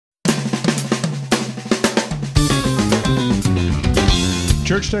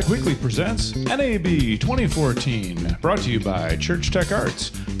Church Tech Weekly presents NAB 2014, brought to you by Church Tech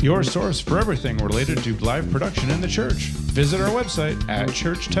Arts, your source for everything related to live production in the church. Visit our website at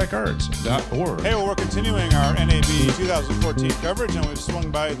churchtecharts.org. Hey, well, we're continuing our NAB 2014 coverage, and we've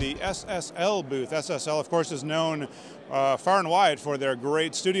swung by the SSL booth. SSL, of course, is known far and wide for their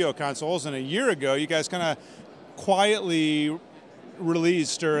great studio consoles, and a year ago, you guys kind of quietly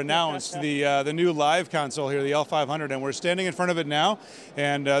released or announced the new live console here, the L500, and we're standing in front of it now,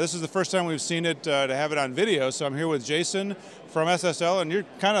 and this is the first time we've seen it to have it on video. So I'm here with Jason from SSL, and you're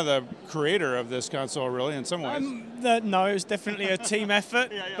kind of the creator of this console, really, in some ways. No, it was definitely a team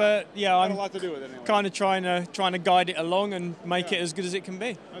effort, but yeah, I'm a lot to do with it anyway. Kind of trying to guide it along and make it as good as it can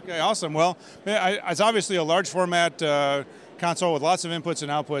be. Okay, awesome. Well, it's obviously a large format console with lots of inputs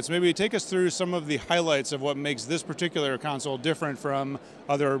and outputs. Maybe take us through some of the highlights of what makes this particular console different from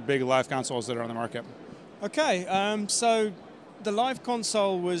other big live consoles that are on the market. Okay, so the live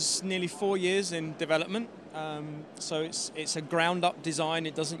console was nearly 4 years in development. So it's a ground-up design.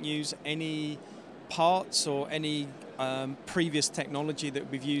 It doesn't use any parts or any previous technology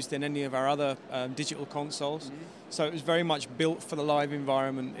that we've used in any of our other digital consoles. Mm-hmm. So it was very much built for the live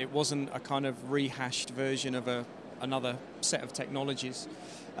environment. It wasn't a kind of rehashed version of another set of technologies.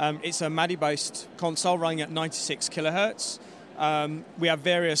 It's a MADI-based console running at 96 kilohertz. We have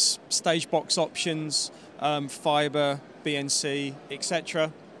various stage box options, fiber, BNC,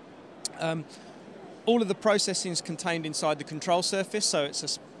 etc. All of the processing is contained inside the control surface, so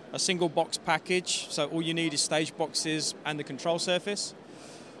it's a single box package, so all you need is stage boxes and the control surface.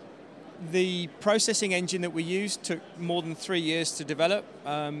 The processing engine that we used took more than 3 years to develop.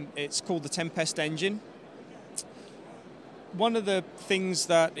 It's called the Tempest engine. One of the things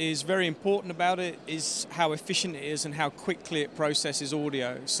that is very important about it is how efficient it is and how quickly it processes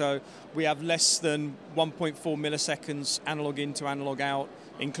audio. So we have less than 1.4 milliseconds analog in to analog out,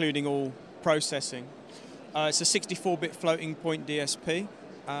 including all processing. It's a 64-bit floating point DSP.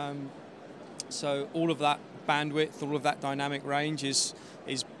 So all of that bandwidth, all of that dynamic range is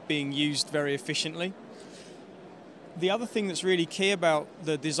being used very efficiently. The other thing that's really key about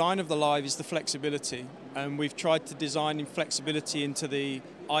the design of the Live is the flexibility. And we've tried to design in flexibility into the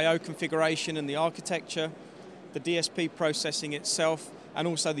I/O configuration and the architecture, the DSP processing itself, and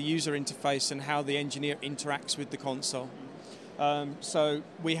also the user interface and how the engineer interacts with the console. So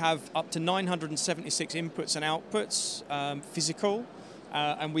we have up to 976 inputs and outputs, physical,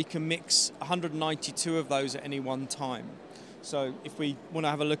 and we can mix 192 of those at any one time. So if we want to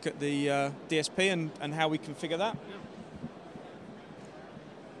have a look at the DSP and how we configure that.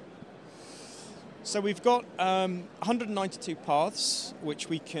 So we've got 192 paths, which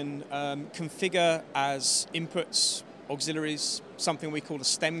we can configure as inputs, auxiliaries, something we call a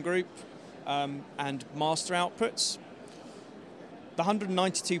stem group, and master outputs. The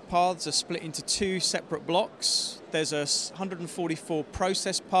 192 paths are split into two separate blocks. There's 144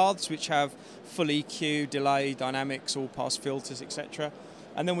 process paths, which have full EQ, delay, dynamics, all-pass filters, etc.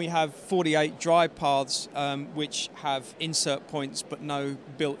 And then we have 48 dry paths, which have insert points but no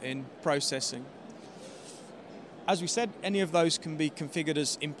built-in processing. As we said, any of those can be configured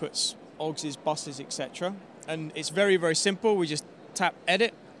as inputs, auxes, buses, etc. And it's very, very simple. We just tap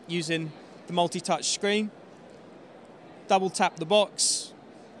edit using the multi-touch screen, double tap the box,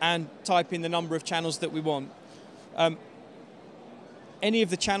 and type in the number of channels that we want. Any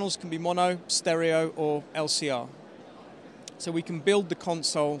of the channels can be mono, stereo, or LCR. So we can build the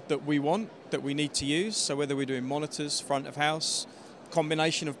console that we want, that we need to use. So whether we're doing monitors, front of house,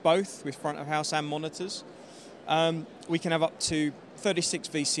 combination of both with front of house and monitors. We can have up to 36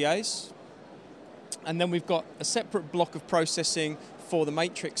 VCAs. And then we've got a separate block of processing for the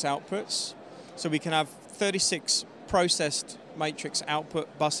matrix outputs. So we can have 36 processed matrix output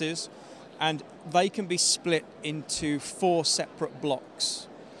buses, and they can be split into 4 separate blocks.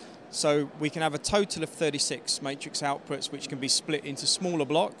 So we can have a total of 36 matrix outputs, which can be split into smaller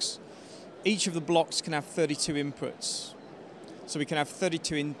blocks. Each of the blocks can have 32 inputs. So we can have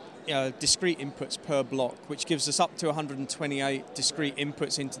 32 discrete inputs per block, which gives us up to 128 discrete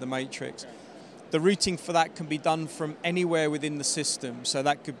inputs into the matrix. The routing for that can be done from anywhere within the system. So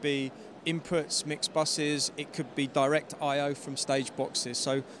that could be inputs, mixed buses, it could be direct I/O from stage boxes.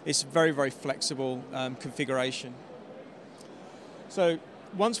 So it's very, very flexible configuration. So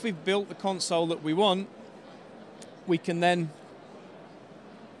once we've built the console that we want, we can then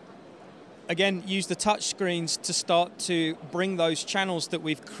again use the touch screens to start to bring those channels that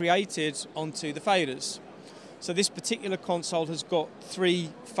we've created onto the faders. So this particular console has got 3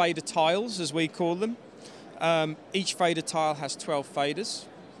 fader tiles, as we call them. Each fader tile has 12 faders,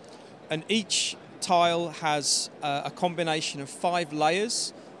 and each tile has a combination of 5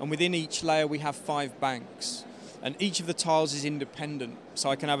 layers, and within each layer we have 5 banks. And each of the tiles is independent. So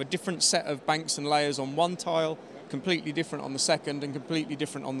I can have a different set of banks and layers on one tile, completely different on the second, and completely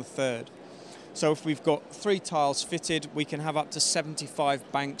different on the third. So if we've got 3 tiles fitted, we can have up to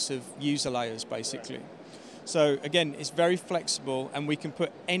 75 banks of user layers, basically. So again, it's very flexible, and we can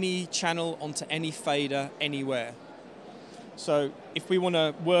put any channel onto any fader anywhere. So if we want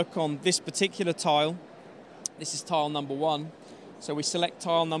to work on this particular tile, this is tile number 1. So we select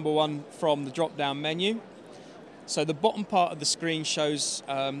tile number 1 from the drop-down menu. So the bottom part of the screen shows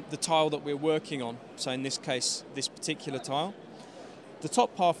the tile that we're working on. So in this case, this particular tile. The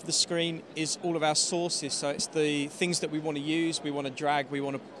top half of the screen is all of our sources. So it's the things that we want to use, we want to drag, we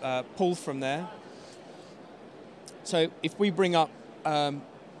want to pull from there. So if we bring up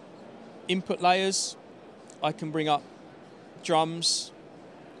input layers, I can bring up drums.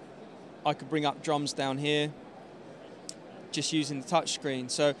 I could bring up drums down here just using the touch screen.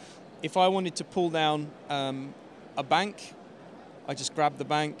 So if I wanted to pull down a bank, I just grab the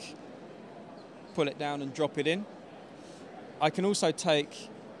bank, pull it down and drop it in. I can also take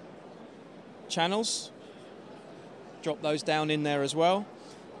channels, drop those down in there as well.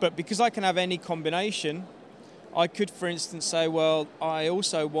 But because I can have any combination, I could, for instance, say, well, I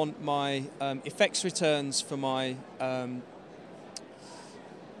also want my effects returns for my drum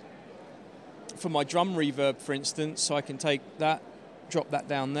reverb, for instance. So I can take that, drop that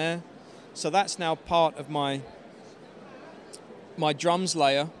down there. So that's now part of my drums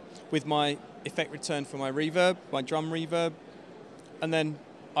layer with my effect return for my reverb, my drum reverb, and then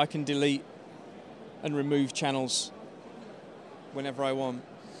I can delete and remove channels whenever I want.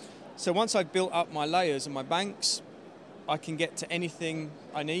 So once I've built up my layers and my banks, I can get to anything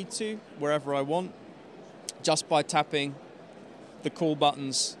I need to, wherever I want, just by tapping the cool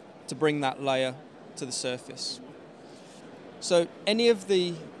buttons to bring that layer to the surface. So any of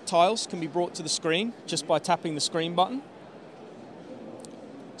the tiles can be brought to the screen just by tapping the screen button.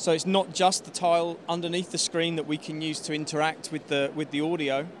 So it's not just the tile underneath the screen that we can use to interact with the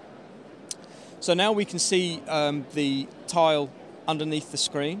audio. So now we can see the tile underneath the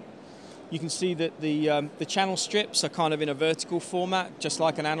screen. You can see that the channel strips are kind of in a vertical format, just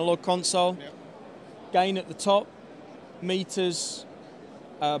like an analog console. Yep. Gain at the top, meters,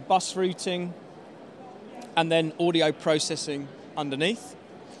 bus routing, and then audio processing underneath.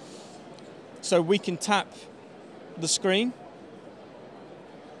 So we can tap the screen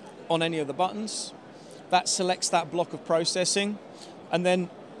on any of the buttons. That selects that block of processing. And then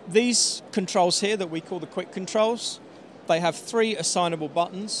these controls here that we call the quick controls, they have 3 assignable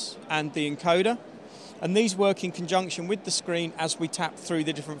buttons and the encoder. And these work in conjunction with the screen as we tap through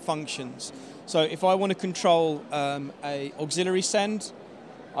the different functions. So if I want to control a auxiliary send,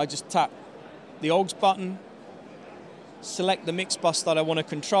 I just tap the aux button, select the mix bus that I want to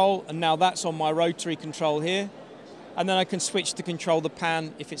control, and now that's on my rotary control here. And then I can switch to control the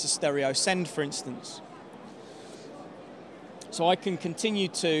pan if it's a stereo send, for instance. So I can continue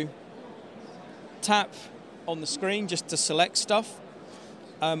to tap on the screen just to select stuff.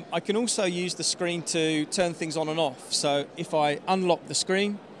 I can also use the screen to turn things on and off. So if I unlock the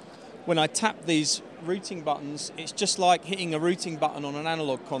screen, when I tap these routing buttons, it's just like hitting a routing button on an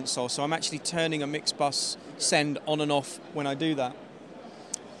analog console. So I'm actually turning a mix bus send on and off when I do that.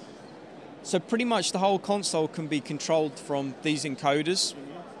 So pretty much the whole console can be controlled from these encoders.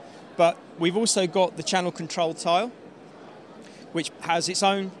 But we've also got the channel control tile, which has its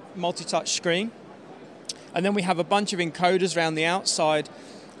own multi-touch screen. And then we have a bunch of encoders around the outside,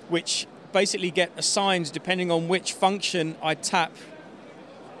 which basically get assigned depending on which function I tap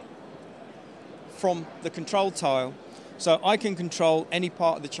from the control tile. So I can control any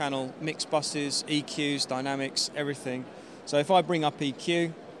part of the channel, mix buses, EQs, dynamics, everything. So if I bring up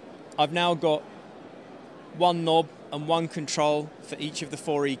EQ, I've now got one knob and one control for each of the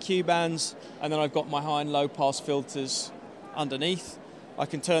 4 EQ bands, and then I've got my high and low pass filters underneath. I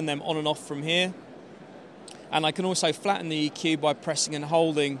can turn them on and off from here. And I can also flatten the EQ by pressing and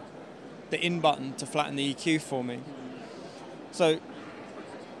holding the in button to flatten the EQ for me. So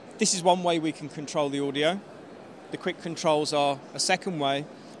this is one way we can control the audio. The quick controls are a second way.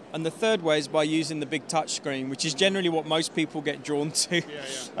 And the third way is by using the big touch screen, which is generally what most people get drawn to.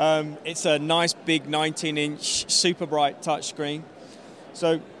 It's a nice big 19-inch super bright touch screen.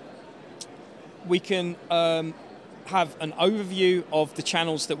 So we can have an overview of the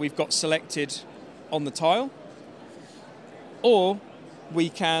channels that we've got selected on the tile, or we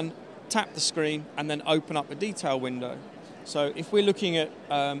can tap the screen and then open up a detail window. So if we're looking at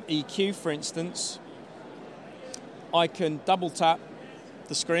EQ, for instance, I can double tap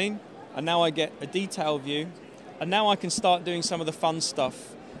the screen And now I get a detail view. And now I can start doing some of the fun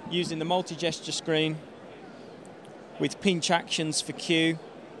stuff using the multi-gesture screen with pinch actions for Q,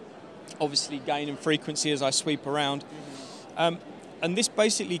 obviously gain and frequency as I sweep around. And this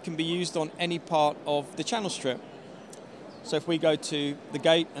basically can be used on any part of the channel strip. So if we go to the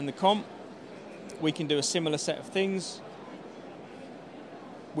gate and the comp, we can do a similar set of things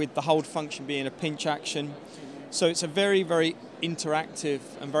with the hold function being a pinch action. So it's a very, very interactive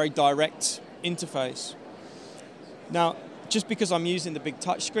and very direct interface. Now, just because I'm using the big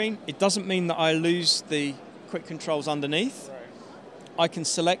touchscreen, it doesn't mean that I lose the quick controls underneath. Right. I can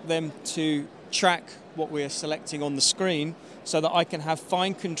select them to track what we're selecting on the screen so that I can have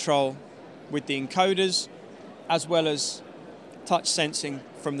fine control with the encoders as well as touch sensing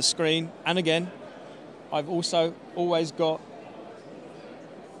from the screen. And again, I've also always got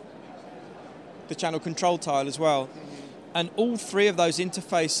the channel control tile as well. And all three of those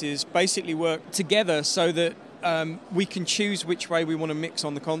interfaces basically work together so that we can choose which way we want to mix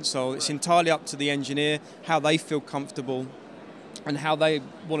on the console. It's entirely up to the engineer, how they feel comfortable and how they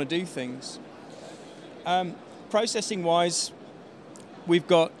want to do things. Processing-wise, we've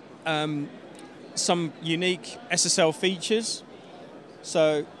got some unique SSL features.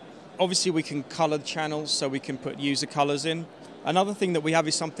 So obviously we can color the channels, so we can put user colors in. Another thing that we have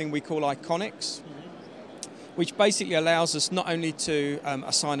is something we call iconics, which basically allows us not only to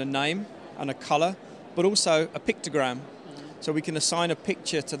assign a name and a color, but also a pictogram. So we can assign a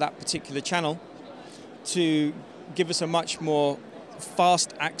picture to that particular channel to give us a much more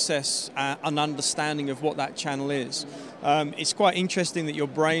fast access and understanding of what that channel is. It's quite interesting that your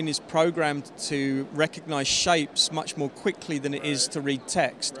brain is programmed to recognize shapes much more quickly than it is to read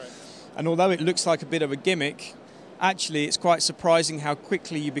text. And although it looks like a bit of a gimmick, actually it's quite surprising how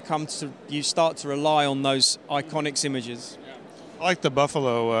quickly you start to rely on those iconics images. I like the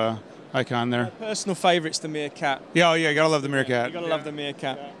buffalo icon there. My personal favorite's the meerkat. Yeah, oh yeah, you gotta love the meerkat. You gotta love the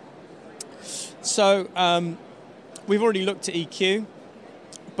meerkat. Yeah. So we've already looked at EQ,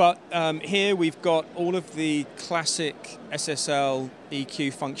 but here we've got all of the classic SSL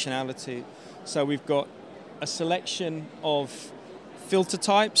EQ functionality. So we've got a selection of filter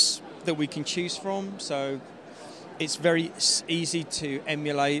types that we can choose from. So it's very easy to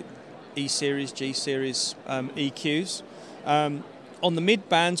emulate E-series, G-series EQs. On the mid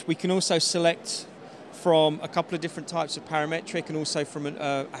bands, we can also select from a couple of different types of parametric and also from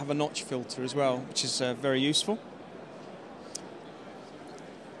have a notch filter as well, which is very useful.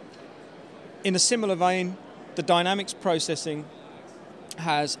 In a similar vein, the dynamics processing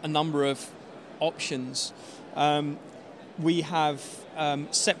has a number of options. We have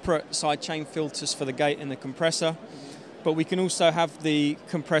separate sidechain filters for the gate and the compressor, but we can also have the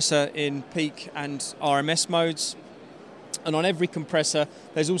compressor in peak and RMS modes. And on every compressor,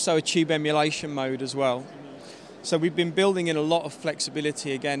 there's also a tube emulation mode as well. So we've been building in a lot of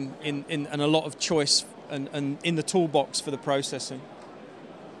flexibility again and a lot of choice and in the toolbox for the processing.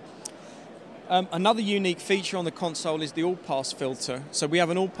 Another unique feature on the console is the all-pass filter. So we have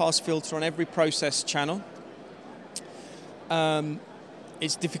an all-pass filter on every process channel.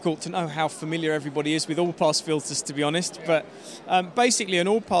 It's difficult to know how familiar everybody is with all-pass filters, to be honest, but basically an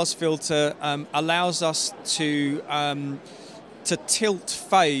all-pass filter allows us to tilt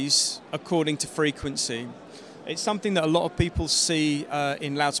phase according to frequency. It's something that a lot of people see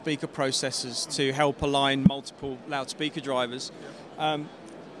in loudspeaker processors to help align multiple loudspeaker drivers.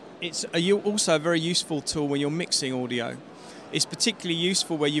 It's also a very useful tool when you're mixing audio. It's particularly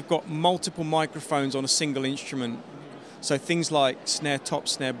useful where you've got multiple microphones on a single instrument. So things like snare top,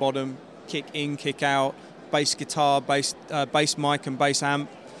 snare bottom, kick in, kick out, bass guitar, bass mic and bass amp,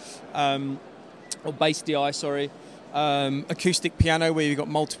 or bass DI, sorry. Acoustic piano where you've got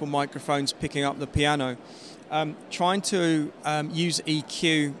multiple microphones picking up the piano. Trying to use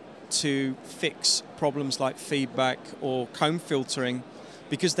EQ to fix problems like feedback or comb filtering,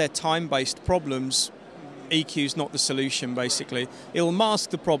 because they're time-based problems, EQ is not the solution, basically. It'll mask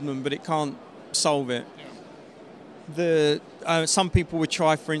the problem, but it can't solve it. Some people would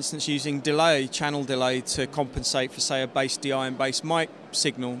try, for instance, using channel delay to compensate for, say, a bass DI and bass mic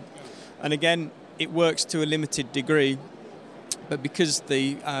signal. And again, it works to a limited degree, but because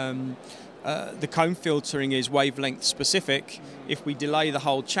the comb filtering is wavelength specific, if we delay the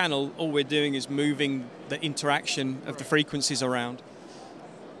whole channel, all we're doing is moving the interaction of the frequencies around.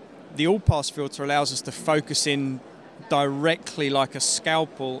 The all-pass filter allows us to focus in directly like a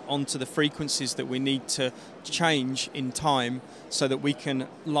scalpel onto the frequencies that we need to change in time so that we can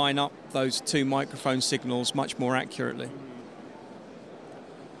line up those two microphone signals much more accurately.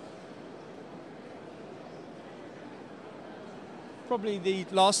 probably the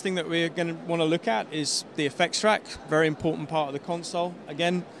last thing that we're going to want to look at is the effects rack, very important part of the console.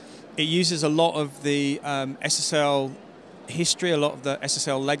 Again, it uses a lot of the SSL history, a lot of the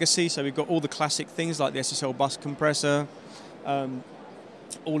SSL legacy, so we've got all the classic things like the SSL bus compressor,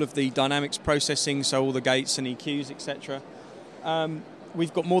 all of the dynamics processing, so all the gates and EQs, etc.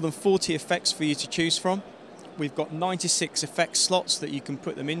 We've got more than 40 effects for you to choose from. We've got 96 effect slots that you can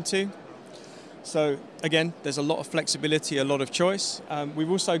put them into. So again, there's a lot of flexibility, a lot of choice.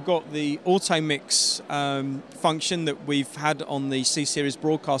 We've also got the auto mix function that we've had on the C-Series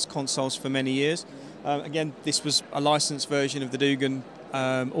broadcast consoles for many years. Again, this was a licensed version of the Dugan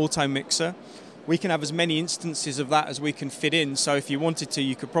auto mixer. We can have as many instances of that as we can fit in, so if you wanted to,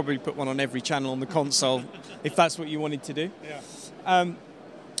 you could probably put one on every channel on the console if that's what you wanted to do. Yeah.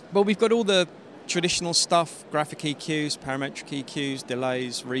 But we've got all the traditional stuff, graphic EQs, parametric EQs,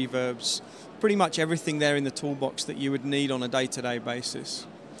 delays, reverbs, pretty much everything there in the toolbox that you would need on a day-to-day basis.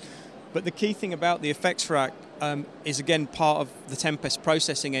 But the key thing about the effects rack is, again, part of the Tempest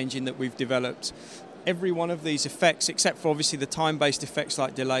processing engine that we've developed. Every one of these effects, except for obviously the time-based effects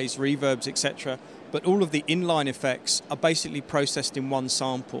like delays, reverbs, etc., but all of the inline effects are basically processed in one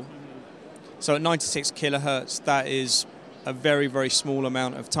sample. So at 96 kilohertz, that is a very, very small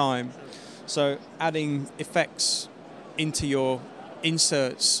amount of time. So adding effects into your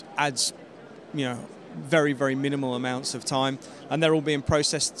inserts adds, very, very minimal amounts of time, and they're all being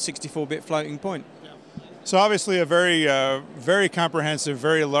processed 64-bit floating point. So obviously a very, very comprehensive,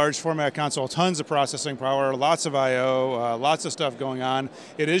 very large format console, tons of processing power, lots of I/O, lots of stuff going on.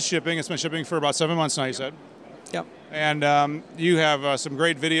 It is shipping. It's been shipping for about 7 months now, you said. Yep. And you have some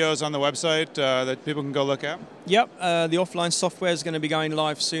great videos on the website that people can go look at. Yep. The offline software is going to be going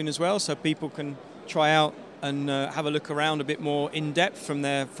live soon as well, so people can try out and have a look around a bit more in depth from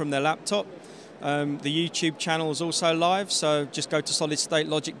their laptop. The YouTube channel is also live, so just go to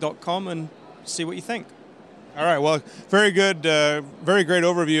solidstatelogic.com and see what you think. All right, well, very good, very great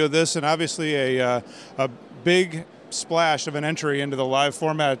overview of this, and obviously a big splash of an entry into the live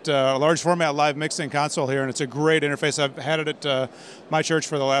format, large format live mixing console here, and it's a great interface. I've had it at my church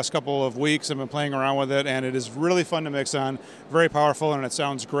for the last couple of weeks. I've been playing around with it, and it is really fun to mix on, very powerful, and it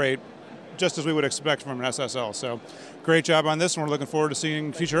sounds great, just as we would expect from an SSL. So great job on this, and we're looking forward to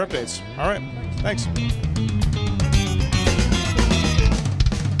seeing future updates. All right, thanks.